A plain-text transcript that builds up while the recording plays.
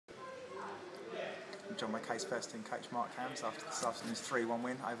John McKay's first team coach Mark Hams after this afternoon's 3-1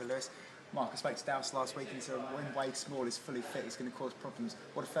 win over Lewes. Mark, I spoke to Dowse last week and he said when Wade Small is fully fit, he's going to cause problems.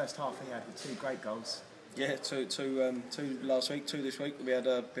 What a first half he had with 2 great goals. Yeah, two last week, 2 this week. We had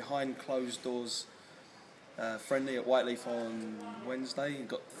a behind closed doors friendly at Whiteleaf on Wednesday. He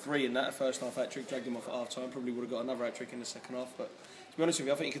got 3 in that, a first half hat-trick, dragged him off at half time. Probably would have got another hat-trick in the second half, but to be honest with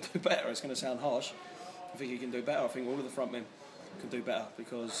you, I think he could do better. It's going to sound harsh. I think he can do better. I think all of the front men can do better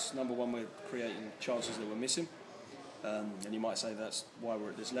because number one, we're creating chances that we're missing, and you might say that's why we're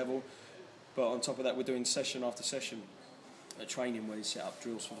at this level. But on top of that, we're doing session after session at training where you set up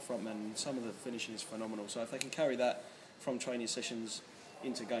drills for the front men, and some of the finishing is phenomenal. So if they can carry that from training sessions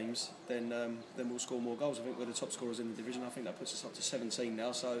into games, then we'll score more goals. I think we're the top scorers in the division. I think that puts us up to 17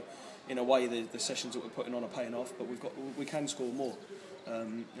 now. So in a way, the sessions that we're putting on are paying off, but we can score more.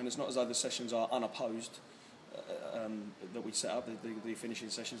 And it's not as though the sessions are unopposed that we set up. The finishing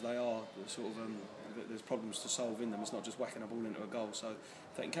sessions, they are sort of there's problems to solve in them. It's not just whacking a ball into a goal. So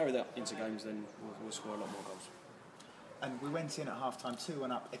if they can carry that into games, then we'll score a lot more goals. And we went in at half-time 2-1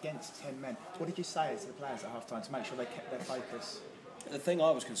 up against 10 men. What did you say to the players at half-time to make sure they kept their focus? The thing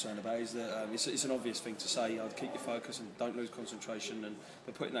I was concerned about is that it's an obvious thing to say, I'd keep your focus and don't lose concentration,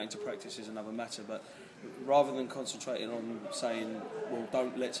 but putting that into practice is another matter. But rather than concentrating on saying,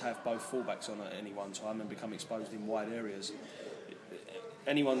 well, let's have both fullbacks on at any one time and become exposed in wide areas,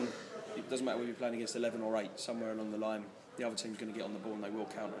 it doesn't matter whether you're playing against 11 or 8, somewhere along the line, the other team's going to get on the ball and they will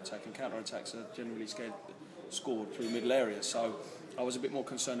counter-attack, and counter-attacks are generally scored through middle areas. So I was a bit more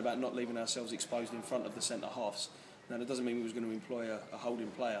concerned about not leaving ourselves exposed in front of the centre halves. Now, that doesn't mean we was going to employ a holding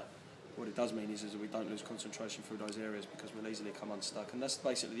player. What it does mean is that we don't lose concentration through those areas because we'll easily come unstuck. And that's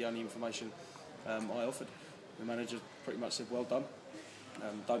basically the only information I offered. The manager pretty much said, well done.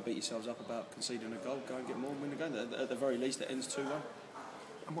 Don't beat yourselves up about conceding a goal. Go and get more and win the game. At the very least, it ends 2-1.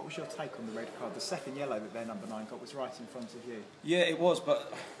 And what was your take on the red card? The second yellow that their number 9 got was right in front of you. Yeah, it was,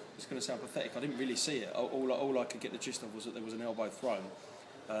 but it's going to sound pathetic. I didn't really see it. All I could get the gist of was that there was an elbow thrown.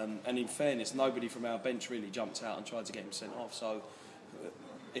 And in fairness, nobody from our bench really jumped out and tried to get him sent off. So,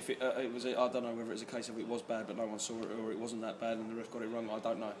 if it was, I don't know whether it was a case of it was bad but no one saw it, or it wasn't that bad and the ref got it wrong. I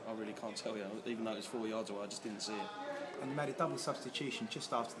don't know. I really can't tell you. Even though it was 4 yards away, I just didn't see it. And you made a double substitution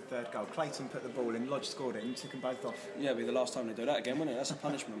just after the third goal. Clayton put the ball in, Lodge scored it, and you took them both off. Yeah, it'll be the last time they do that again, wouldn't it? That's a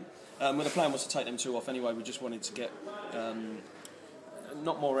punishment. Well, the plan was to take them 2 off anyway. We just wanted to get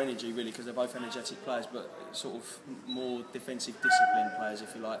not more energy really, because they're both energetic players, but sort of more defensive discipline players,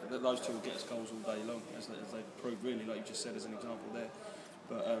 if you like. But those 2 will get us goals all day long, as they've proved really, like you just said as an example there.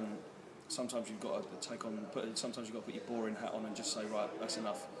 But sometimes you've got to sometimes you've got to put your boring hat on and just say, right, that's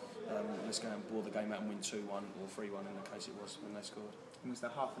enough. Let's go and bore the game out and win 2-1 or 3-1 in the case it was when they scored. And was there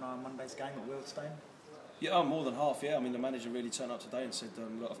half an hour on Monday's game at Wealdstone? Yeah, more than half, yeah. I mean, the manager really turned up today and said,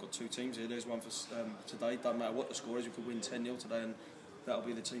 look, I've got 2 teams here. There's one for today. Doesn't matter what the score is, we could win 10-0 today and that'll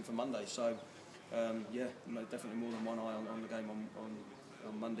be the team for Monday. So, yeah, definitely more than one eye on the game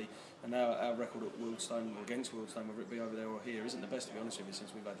on Monday. And now our record at Wealdstone, or against Wealdstone, whether it be over there or here, isn't the best, to be honest with you,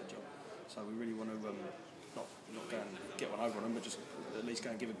 since we've had the job. So we really want to not go and get one over on them, but just at least go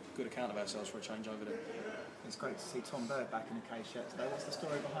and give a good account of ourselves for a change over there. It's great to see Tom Bird back in the K shirt today. What's the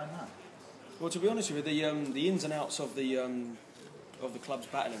story behind that? Well, to be honest with you, the ins and outs of the clubs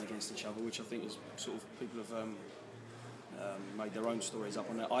battling against each other, which I think is sort of people have made their own stories up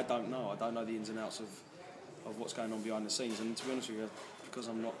on that. I don't know. I don't know the ins and outs of what's going on behind the scenes. And to be honest with you, because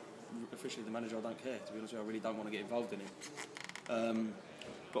I'm not officially the manager, I don't care. To be honest with you, I really don't want to get involved in it.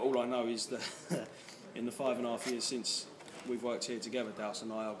 But all I know is that in the 5.5 years since we've worked here together, Dowse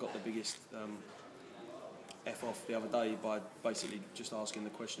and I got the biggest F off the other day by basically just asking the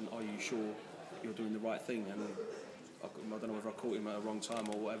question, are you sure you're doing the right thing? And I don't know whether I caught him at a wrong time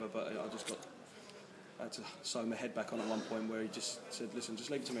or whatever, but I had to sew my head back on at one point where he just said, listen, just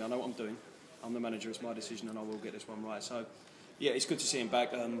leave it to me, I know what I'm doing, I'm the manager, it's my decision and I will get this one right. So yeah, it's good to see him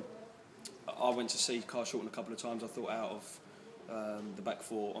back. I went to see Carl Shorten a couple of times. I thought out of the back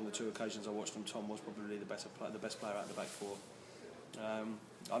 4 on the 2 occasions I watched from Tom was probably the best player out of the back 4.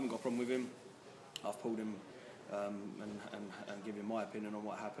 I haven't got a problem with him. I've pulled him and given my opinion on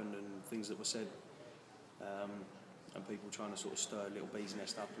what happened and things that were said, and people trying to sort of stir a little bee's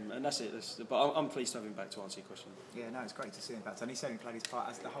nest up, and that's it. But I'm pleased to have him back to answer your question. Yeah, no, it's great to see him back, and he's certainly played his part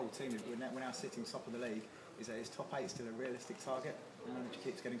as the whole team. We're now sitting top of the league. Is top 8 still a realistic target? The manager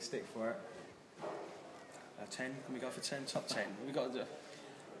keeps getting stick for it. 10? Can we go for 10? Top 10? We got to do.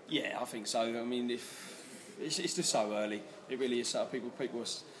 Yeah, I think so. I mean, it's just so early. It really is. So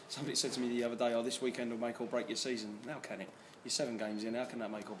somebody said to me the other day, "Oh, this weekend will make or break your season." How can it? You're 7 games in. How can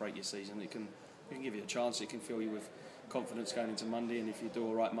that make or break your season? It can give you a chance. It can fill you with confidence going into Monday, and if you do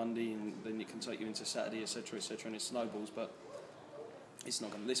all right Monday, and then it can take you into Saturday, etc., and it snowballs. But it's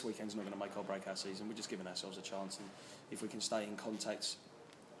not going. This weekend's not going to make or break our season. We're just giving ourselves a chance, and if we can stay in contact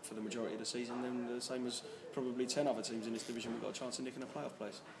for the majority of the season, then the same as probably 10 other teams in this division, we've got a chance of nicking a playoff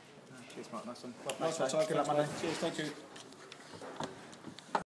place. Cheers, Mark. Nice one. Nice one. Good luck, Monday. Cheers. Thank you.